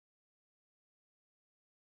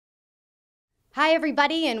Hi,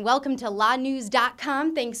 everybody, and welcome to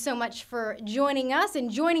LawNewz.com. Thanks so much for joining us. And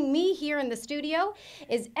joining me here in the studio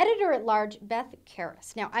is Editor-at-Large Beth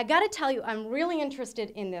Karas. Now, I got to tell you, I'm really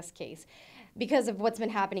interested in this case because of what's been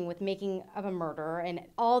happening with Making of a Murderer and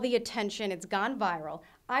all the attention. It's gone viral.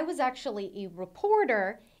 I was actually a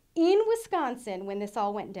reporter in Wisconsin when this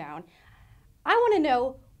all went down. I want to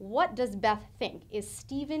know, what does Beth think? Is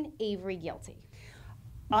Steven Avery guilty?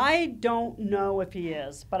 I don't know if he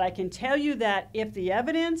is, but I can tell you that if the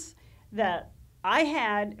evidence that I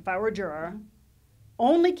had, if I were a juror,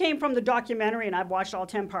 only came from the documentary, and I've watched all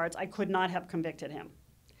 10 parts, I could not have convicted him.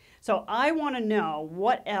 So I want to know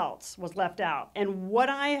what else was left out. And what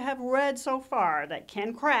I have read so far that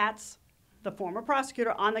Ken Kratz, the former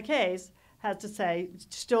prosecutor on the case, has to say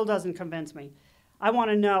still doesn't convince me. I want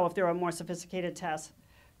to know if there are more sophisticated tests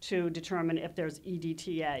to determine if there's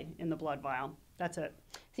EDTA in the blood vial. That's it.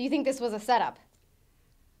 So you think this was a setup?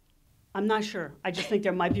 I'm not sure. I just think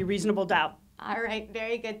there might be reasonable doubt. All right,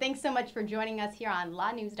 very good. Thanks so much for joining us here on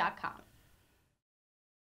LawNewz.com.